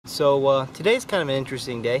So today's kind of an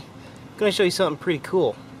interesting day. I'm going to show you something pretty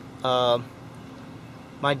cool.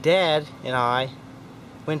 My dad and I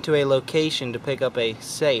went to a location to pick up a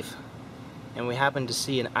safe, and we happened to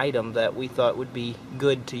see an item that we thought would be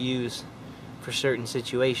good to use for certain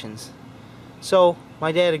situations. So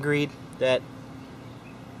my dad agreed that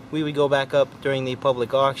we would go back up during the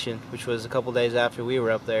public auction, which was a couple days after we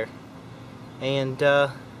were up there, and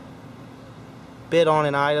bid on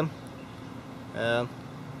an item.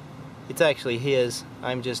 It's actually his.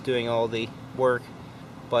 I'm just doing all the work,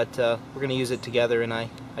 but we're going to use it together, and I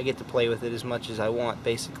get to play with it as much as I want,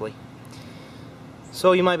 basically.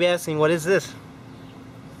 So you might be asking, what is this?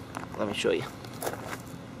 Let me show you.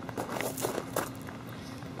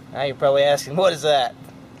 Now you're probably asking, what is that?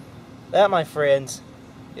 That, my friends,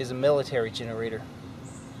 is a military generator.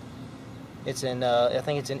 It's in, I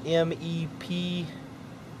think it's an MEP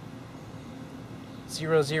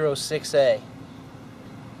 006A.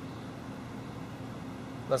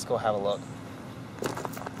 Let's go have a look.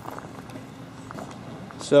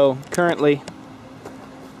 So currently,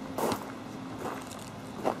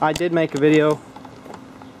 I did make a video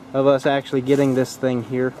of us actually getting this thing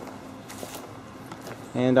here,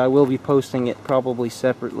 and I will be posting it probably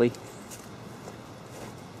separately.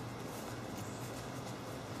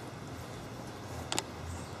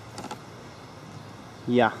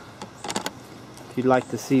 Yeah, if you'd like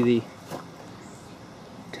to see the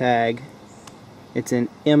tag, it's an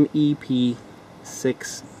MEP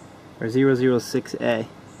 006A.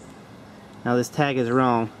 Now this tag is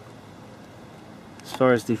wrong as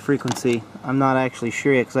far as the frequency. I'm not actually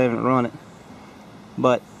sure yet because I haven't run it,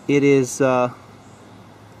 but it is a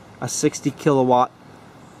 60 kilowatt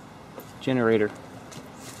generator.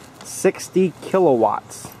 60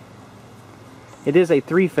 kilowatts. It is a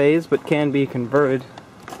three-phase, but can be converted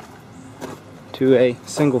to a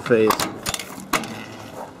single phase.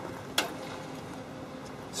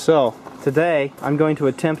 So today I'm going to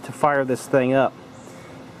attempt to fire this thing up.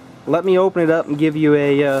 Let me open it up and give you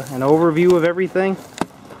a an overview of everything,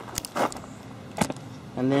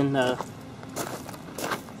 and then we'll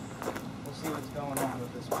see what's going on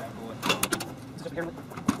with this bad boy.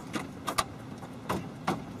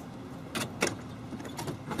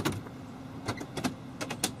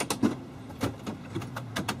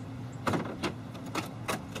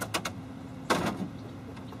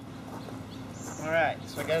 Alright,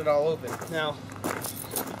 so I got it all open. Now,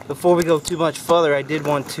 before we go too much further, I did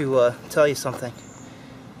want to tell you something.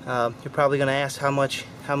 You're probably going to ask how much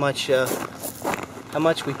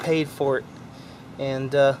we paid for it,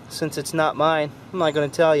 and since it's not mine, I'm not going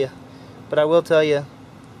to tell you. But I will tell you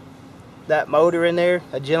that motor in there,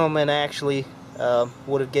 a gentleman actually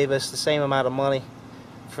would have gave us the same amount of money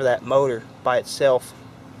for that motor by itself,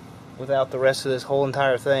 without the rest of this whole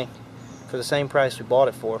entire thing, for the same price we bought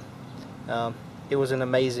it for. It was an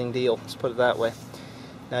amazing deal, let's put it that way.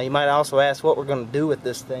 Now you might also ask what we're going to do with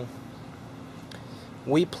this thing.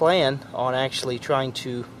 We plan on actually trying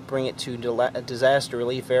to bring it to disaster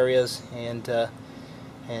relief areas and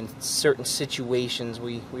certain situations.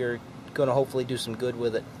 We are going to hopefully do some good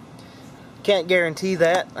with it. Can't guarantee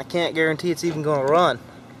that. I can't guarantee it's even going to run.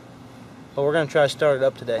 But we're going to try to start it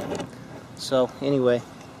up today. So anyway,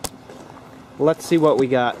 let's see what we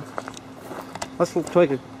got. Let's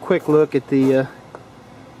take a quick look at the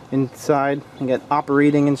inside. You got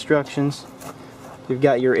operating instructions. You've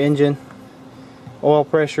got your engine, oil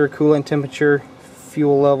pressure, coolant temperature,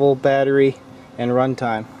 fuel level, battery, and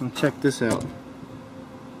runtime. And check this out.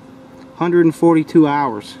 142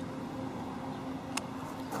 hours.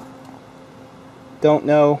 Don't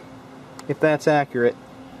know if that's accurate,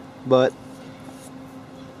 but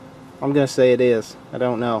I'm gonna say it is. I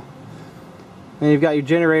don't know. Then you've got your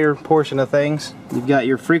generator portion of things. You've got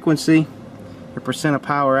your frequency, your percent of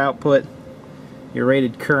power output, your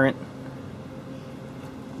rated current,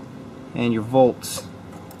 and your volts.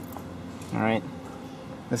 Alright,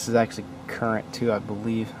 this is actually current too, I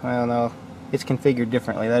believe. I don't know, it's configured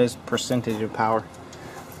differently. That is percentage of power.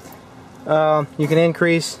 You can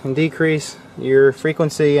increase and decrease your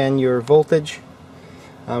frequency and your voltage.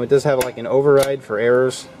 It does have like an override for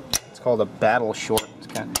errors. It's called a battle short. It's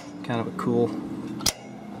kind of a cool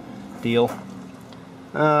deal.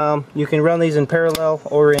 You can run these in parallel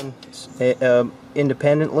or in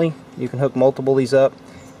independently. You can hook multiple of these up,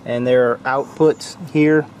 and there are outputs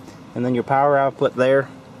here and then your power output there,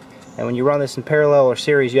 and when you run this in parallel or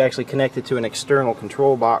series, you actually connect it to an external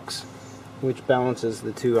control box which balances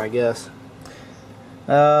the two, I guess.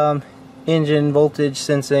 Engine voltage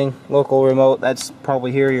sensing, local remote, that's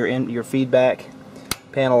probably here, your feedback,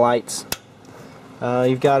 panel lights.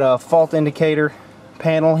 You've got a fault indicator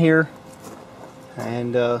panel here.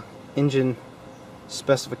 and engine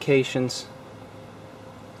specifications.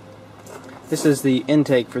 This is the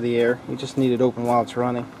intake for the air. You just need it open while it's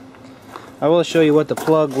running. I will show you what the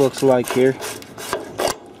plug looks like here.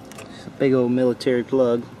 It's a big old military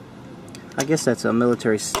plug. I guess that's a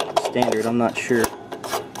military standard, I'm not sure.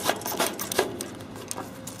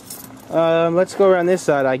 Let's go around this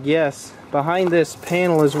side, I guess. Behind this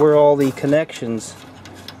panel is where all the connections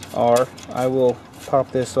are. I will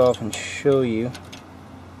pop this off and show you.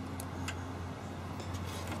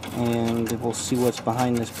 And we'll see what's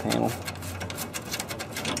behind this panel.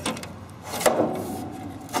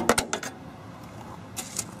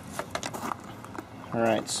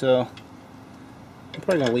 Alright, so I'm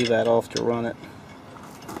probably going to leave that off to run it.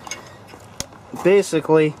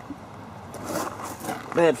 Basically,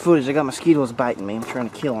 bad footage. I got mosquitoes biting me. I'm trying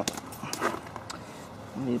to kill them.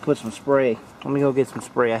 I need to put some spray. Let me go get some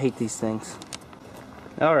spray. I hate these things.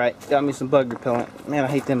 Alright, got me some bug repellent. Man, I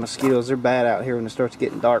hate them mosquitoes. They're bad out here when it starts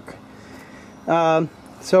getting dark.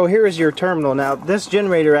 So here is your terminal. Now, this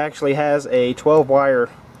generator actually has a 12-wire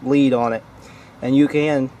lead on it. And you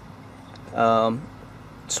can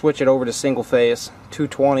switch it over to single phase,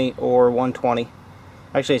 220 or 120.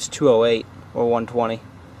 Actually, it's 208 or 120.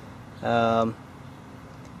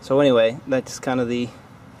 So anyway, that's kind of the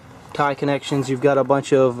tie connections. You've got a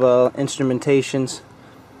bunch of instrumentations.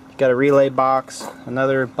 You've got a relay box,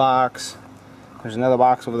 another box, there's another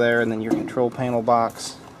box over there, and then your control panel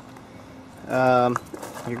box.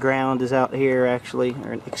 Your ground is out here actually,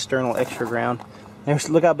 or an external extra ground.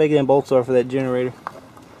 Look how big them bolts are for that generator.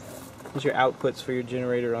 There's your outputs for your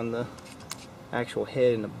generator on the actual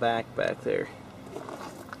head in the back there.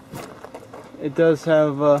 It does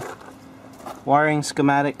have wiring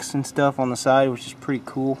schematics and stuff on the side, which is pretty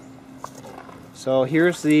cool. So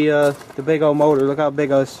here's the big old motor. Look how big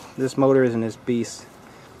this motor is in this beast.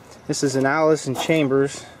 This is an Allison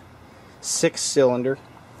Chambers 6-cylinder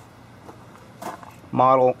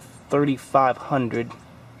model 3500.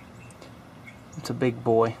 It's a big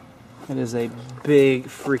boy. It is a big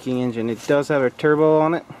freaking engine. It does have a turbo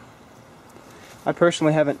on it. I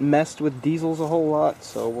personally haven't messed with diesels a whole lot,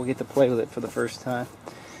 so we'll get to play with it for the first time.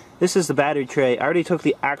 This is the battery tray. I already took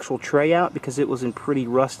the actual tray out because it was in pretty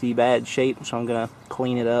rusty, bad shape, so I'm going to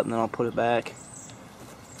clean it up and then I'll put it back.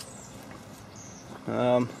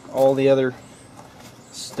 All the other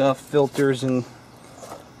stuff, filters and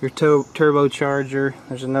your turbocharger.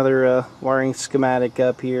 There's another wiring schematic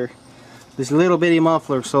up here. This little bitty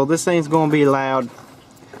muffler, so this thing's going to be loud.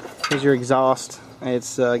 Here's your exhaust.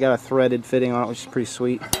 It's got a threaded fitting on it, which is pretty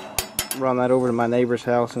sweet. Run that over to my neighbor's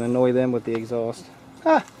house and annoy them with the exhaust.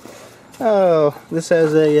 Ah! Oh, this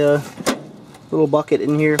has a little bucket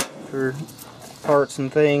in here for parts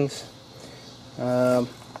and things.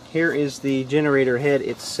 Here is the generator head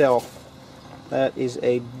itself. That is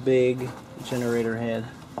a big generator head.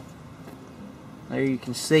 There you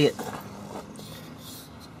can see it.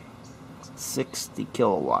 60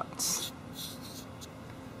 kilowatts.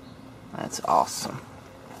 That's awesome.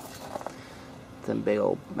 Them big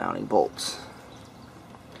old mounting bolts.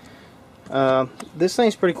 This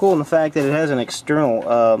thing's pretty cool in the fact that it has an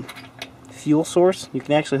external fuel source. You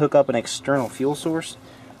can actually hook up an external fuel source,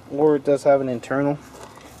 or it does have an internal.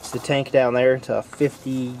 It's the tank down there. It's a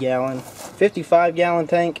 55 gallon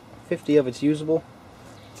tank. 50 of it's usable.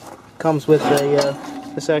 Comes with a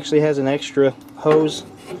this actually has an extra hose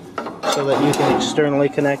so that you can externally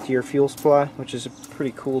connect to your fuel supply, which is a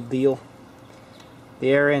pretty cool deal. The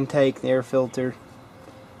air intake, the air filter,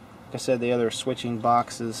 like I said, the other switching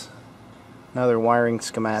boxes, another wiring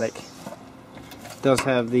schematic. It does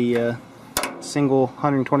have the single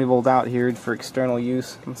 120 volt out here for external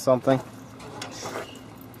use and something.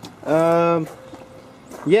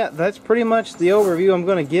 Yeah, that's pretty much the overview I'm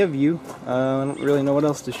going to give you. I don't really know what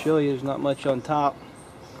else to show you. There's not much on top.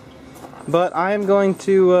 But I am going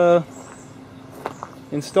to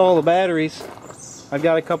install the batteries. I've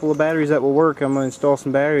got a couple of batteries that will work. I'm going to install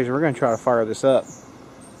some batteries and we're going to try to fire this up.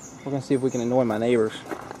 We're going to see if we can annoy my neighbors,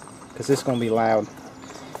 because this is going to be loud.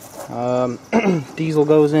 Diesel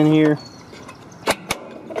goes in here.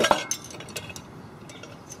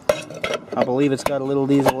 I believe it's got a little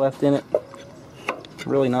diesel left in it.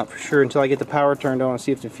 Really not for sure until I get the power turned on and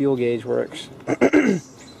see if the fuel gauge works.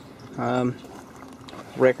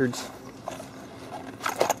 Records.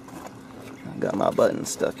 I got my button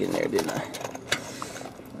stuck in there, didn't I?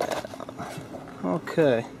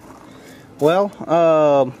 Okay. Well,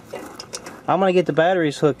 I'm going to get the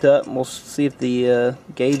batteries hooked up and we'll see if the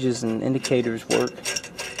gauges and indicators work.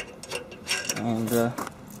 And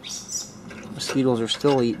mosquitoes are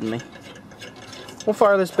still eating me. we'll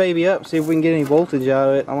fire this baby up, see if we can get any voltage out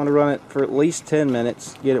of it. I want to run it for at least 10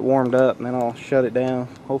 minutes, get it warmed up, and then I'll shut it down.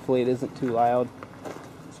 Hopefully it isn't too loud.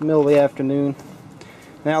 It's the middle of the afternoon.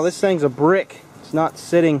 Now this thing's a brick. It's not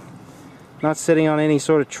sitting on any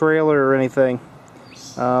sort of trailer or anything.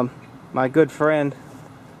 My good friend,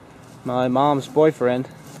 my mom's boyfriend,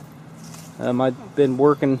 I've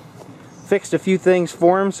been fixed a few things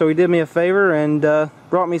for him, so he did me a favor and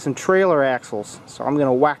brought me some trailer axles. So I'm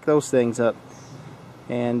gonna whack those things up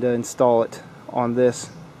and install it on this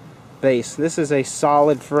base. This is a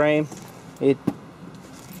solid frame. It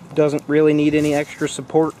doesn't really need any extra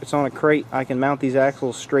support. It's on a crate. I can mount these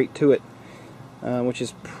axles straight to it, which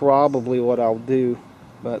is probably what I'll do,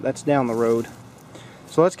 but that's down the road.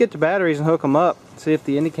 So let's get the batteries and hook them up, see if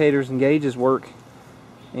the indicators and gauges work,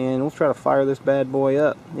 and we'll try to fire this bad boy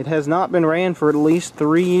up. It has not been ran for at least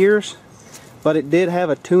 3 years, but it did have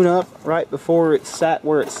a tune-up right before it sat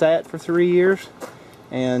where it sat for 3 years,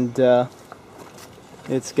 and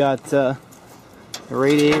it's got a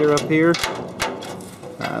radiator up here.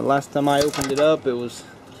 Last time I opened it up, it was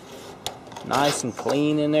nice and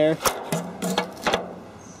clean in there.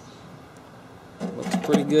 Looks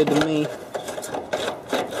pretty good to me.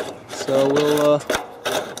 So we'll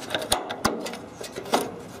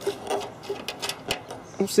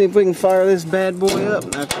see if we can fire this bad boy up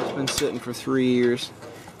after it's been sitting for 3 years.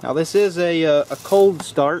 Now this is a cold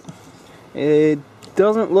start. It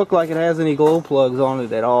doesn't look like it has any glow plugs on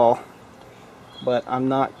it at all, but I'm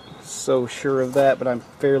not so sure of that, but I'm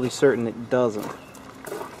fairly certain it doesn't.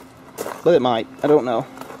 But it might, I don't know.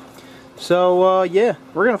 So yeah,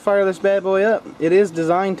 we're gonna fire this bad boy up. It is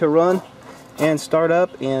designed to run and start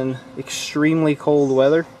up in extremely cold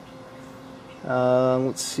weather.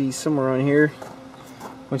 Let's see, somewhere on here,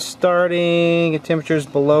 when starting at temperatures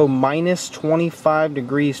below minus 25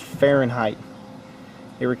 degrees Fahrenheit,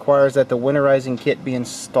 it requires that the winterizing kit be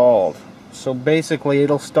installed. So basically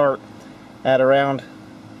it'll start at around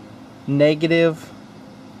negative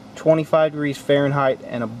 25 degrees Fahrenheit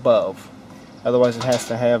and above. Otherwise it has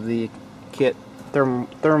to have the kit, the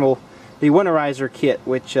winterizer kit,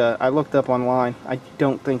 which I looked up online. I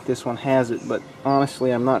don't think this one has it, but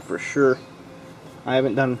honestly I'm not for sure. I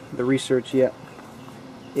haven't done the research yet.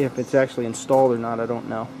 If it's actually installed or not, I don't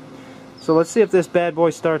know. So let's see if this bad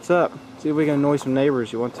boy starts up. See if we can annoy some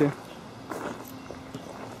neighbors. You want to?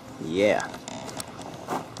 Yeah.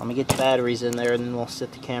 Let me get the batteries in there and then we'll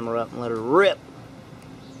set the camera up and let her rip.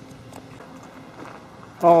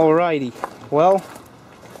 Alrighty. Well,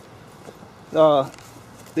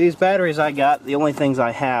 these batteries I got, the only things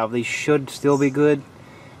I have, these should still be good,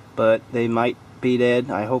 but they might be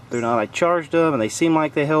dead. I hope they're not. I charged them and they seem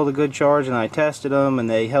like they held a good charge, and I tested them and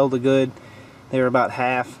they held a good. They were about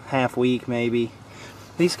half weak maybe.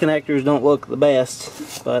 These connectors don't look the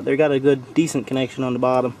best, but they got a good decent connection on the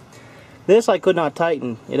bottom. This I could not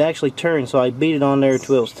tighten. It actually turned, so I beat it on there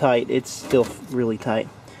till it was tight. It's still really tight.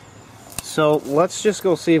 So let's just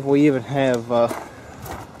go see if we even have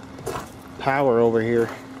power over here.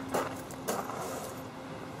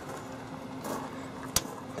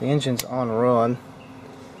 The engine's on run.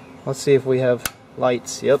 Let's see if we have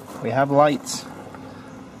lights. Yep, we have lights.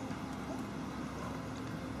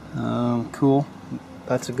 Cool.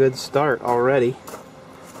 That's a good start already.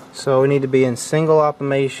 So we need to be in single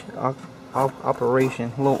operation,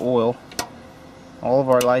 low oil. All of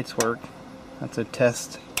our lights work. That's a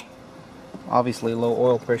test. Obviously low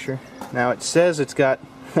oil pressure. Now it says it's got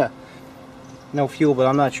no fuel, but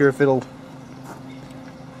I'm not sure if it'll...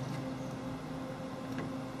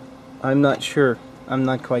 I'm not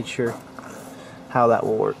quite sure how that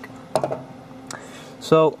will work.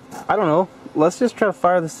 So, I don't know. Let's just try to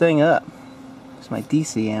fire this thing up. It's my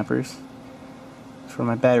DC amperes for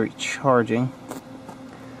my battery charging.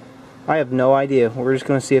 I have no idea. We're just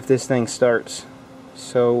going to see if this thing starts.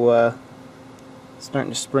 So, it's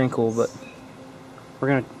starting to sprinkle, but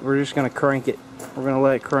we're just going to crank it. We're going to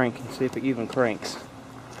let it crank and see if it even cranks.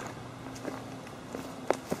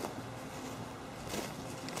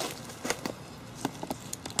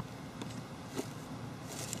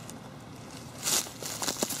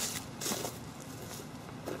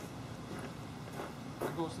 There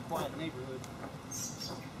goes the quiet neighborhood.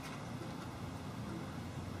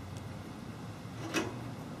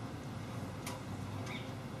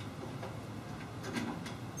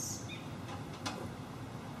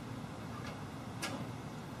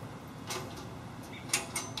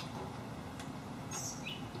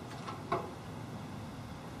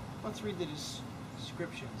 Let's read the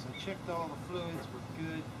descriptions. I checked all the fluids were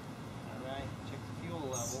good. Alright, check the fuel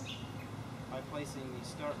level by placing the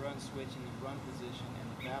start run switch in the run position and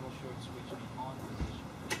the battle short switch in the on position.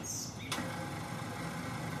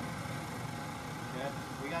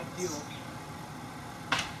 We got fuel.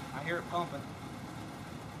 I hear it pumping.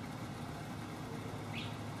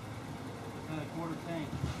 Another quarter tank.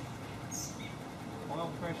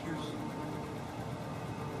 Oil pressure's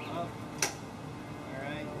up.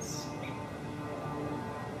 Alright.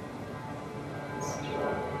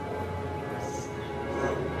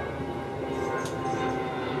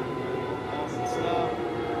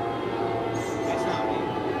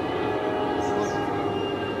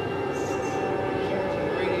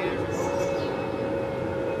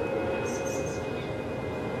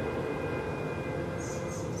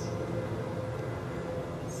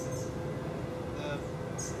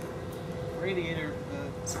 Radiator, the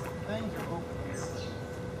things are open here,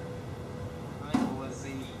 but I will let it be.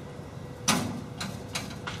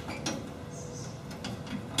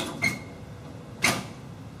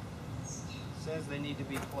 It says they need to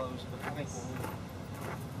be closed, but I think we'll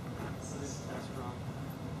put this test run.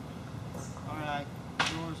 Alright,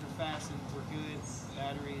 doors are fastened, we're good,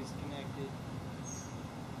 battery is connected.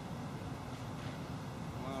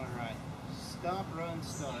 Alright, stop, run,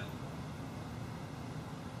 start.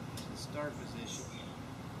 Start position.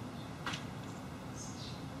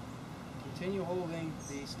 Continue holding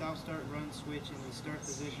the stop, start, run switch in the start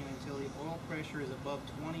position until the oil pressure is above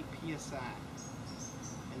 20 psi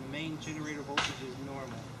and the main generator voltage is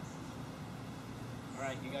normal.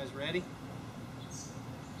 Alright, you guys ready?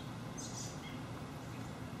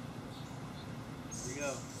 Here we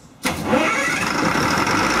go.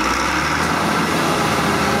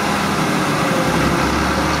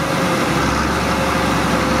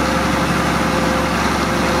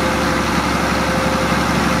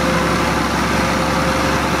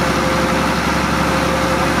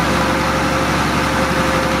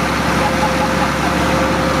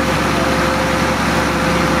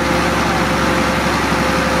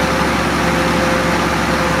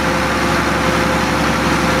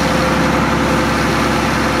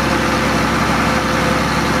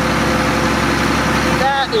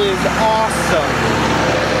 Awesome.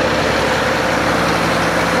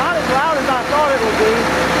 Not as loud as I thought it would be.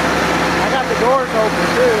 I got the doors open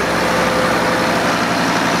too.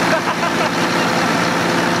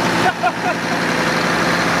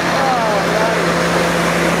 Oh, nice.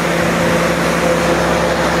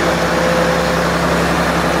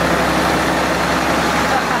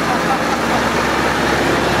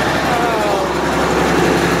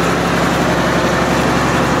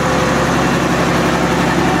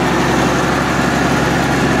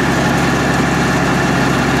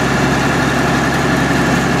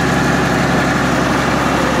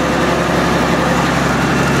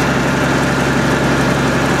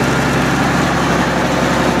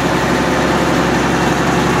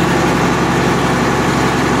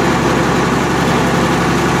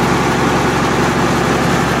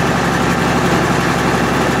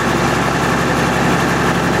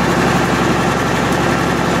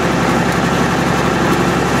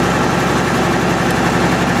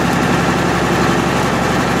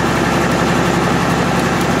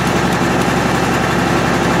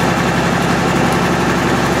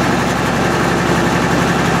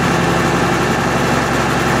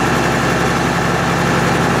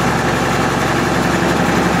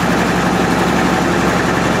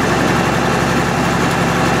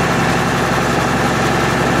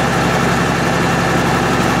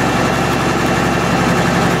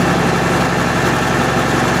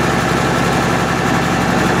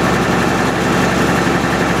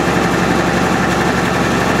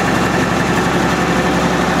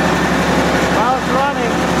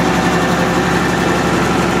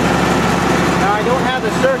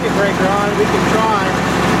 Circuit breaker on, we can try.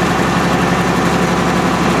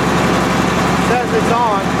 It says it's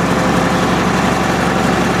on.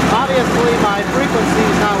 Obviously my frequency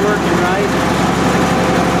is not working right.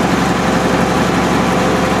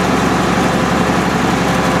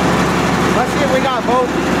 Let's see if we got both.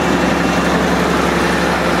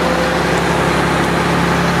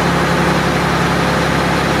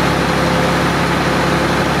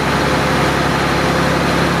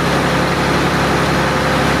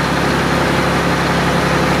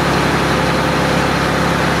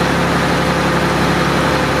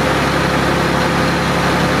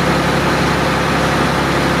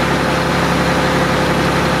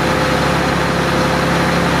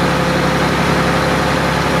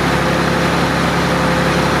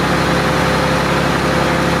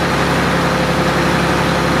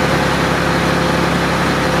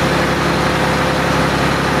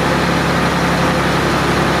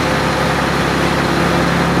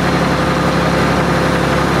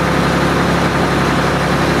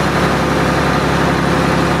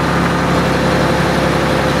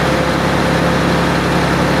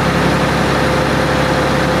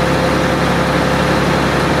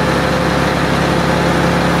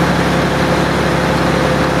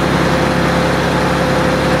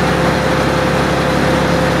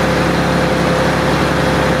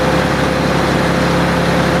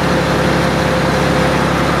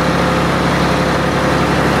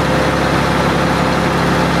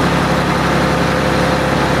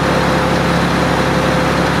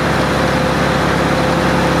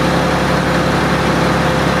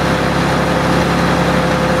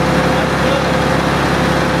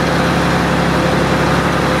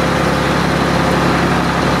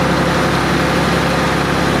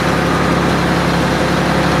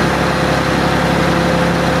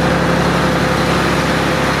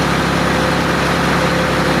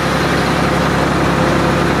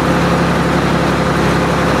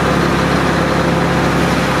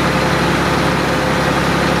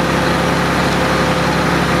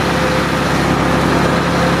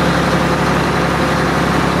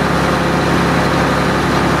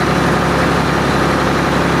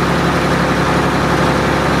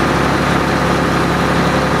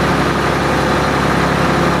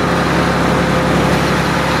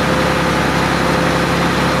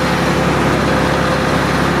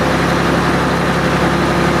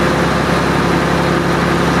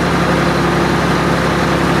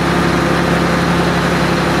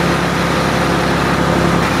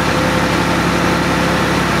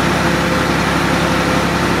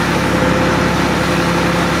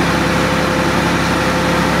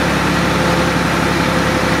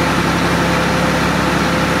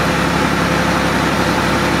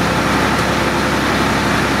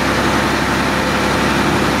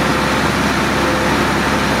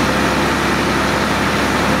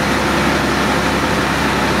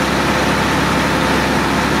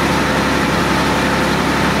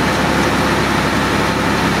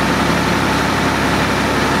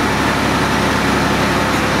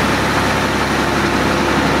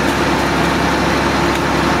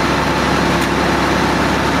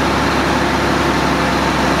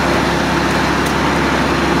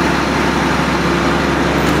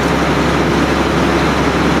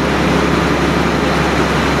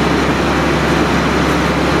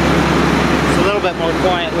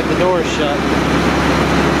 door shut.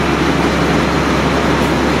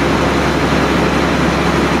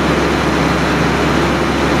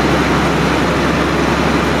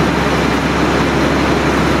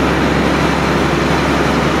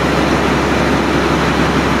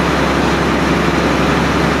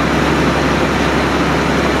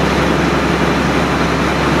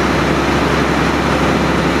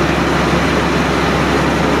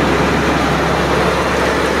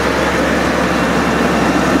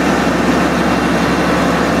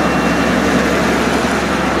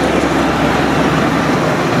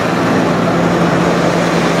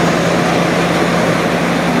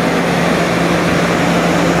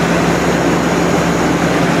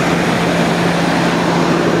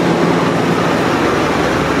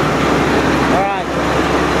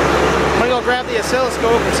 Grab the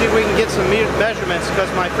oscilloscope and see if we can get some measurements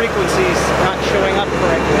because my frequency is not showing up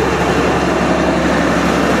correctly.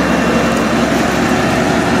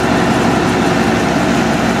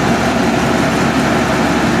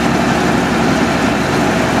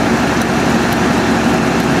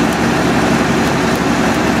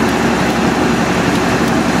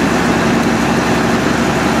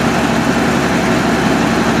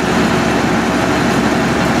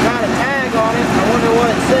 Got a tag on it. I wonder what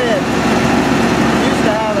it said.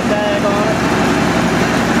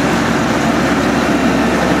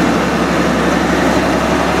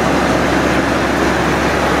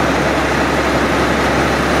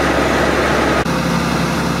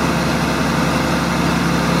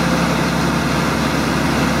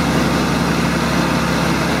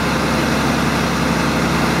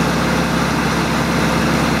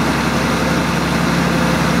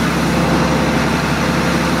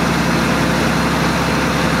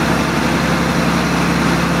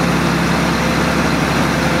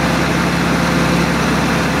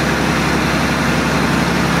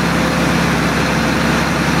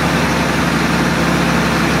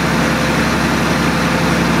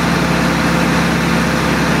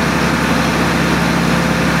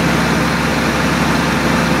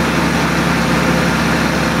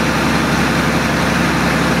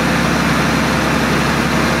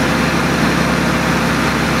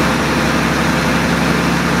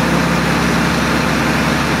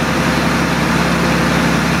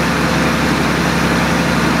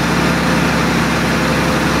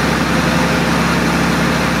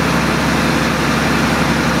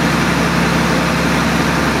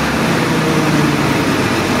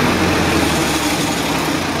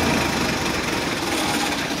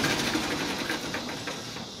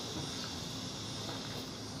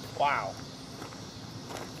 Wow.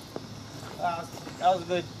 That was a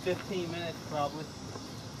good 15 minutes probably.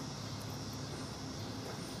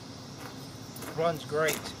 Runs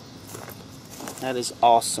great. That is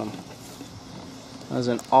awesome. That was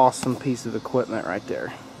an awesome piece of equipment right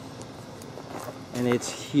there. And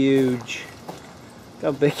it's huge. Look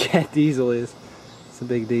how big that diesel is. It's a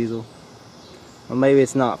big diesel. Well, maybe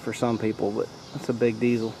it's not for some people, but that's a big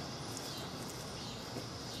diesel.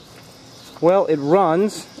 Well, it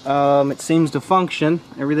runs. It seems to function.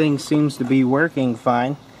 Everything seems to be working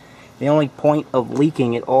fine. The only point of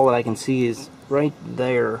leaking it, all that I can see, is right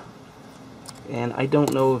there. And I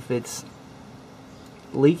don't know if it's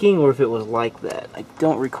leaking or if it was like that. I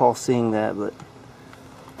don't recall seeing that, but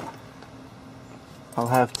I'll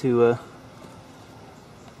have to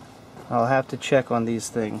check on these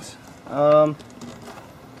things. Other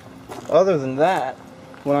than that,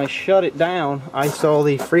 when I shut it down, I saw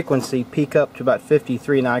the frequency peak up to about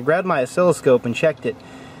 53. Now I grabbed my oscilloscope and checked it,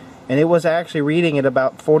 and it was actually reading at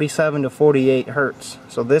about 47 to 48 hertz.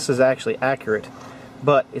 So this is actually accurate,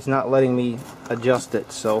 but it's not letting me adjust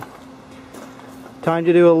it. So time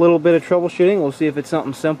to do a little bit of troubleshooting. We'll see if it's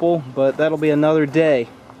something simple, but that'll be another day.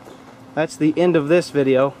 That's the end of this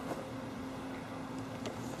video.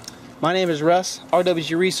 My name is Russ.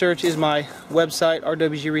 RWG Research is my website,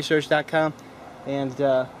 rwgresearch.com. And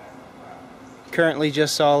currently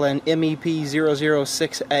just saw an MEP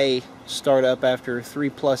 006A start up after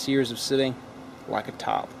 3+ years of sitting like a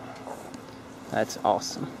top. That's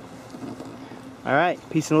awesome. Alright,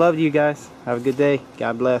 peace and love to you guys. Have a good day.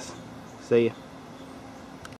 God bless. See ya.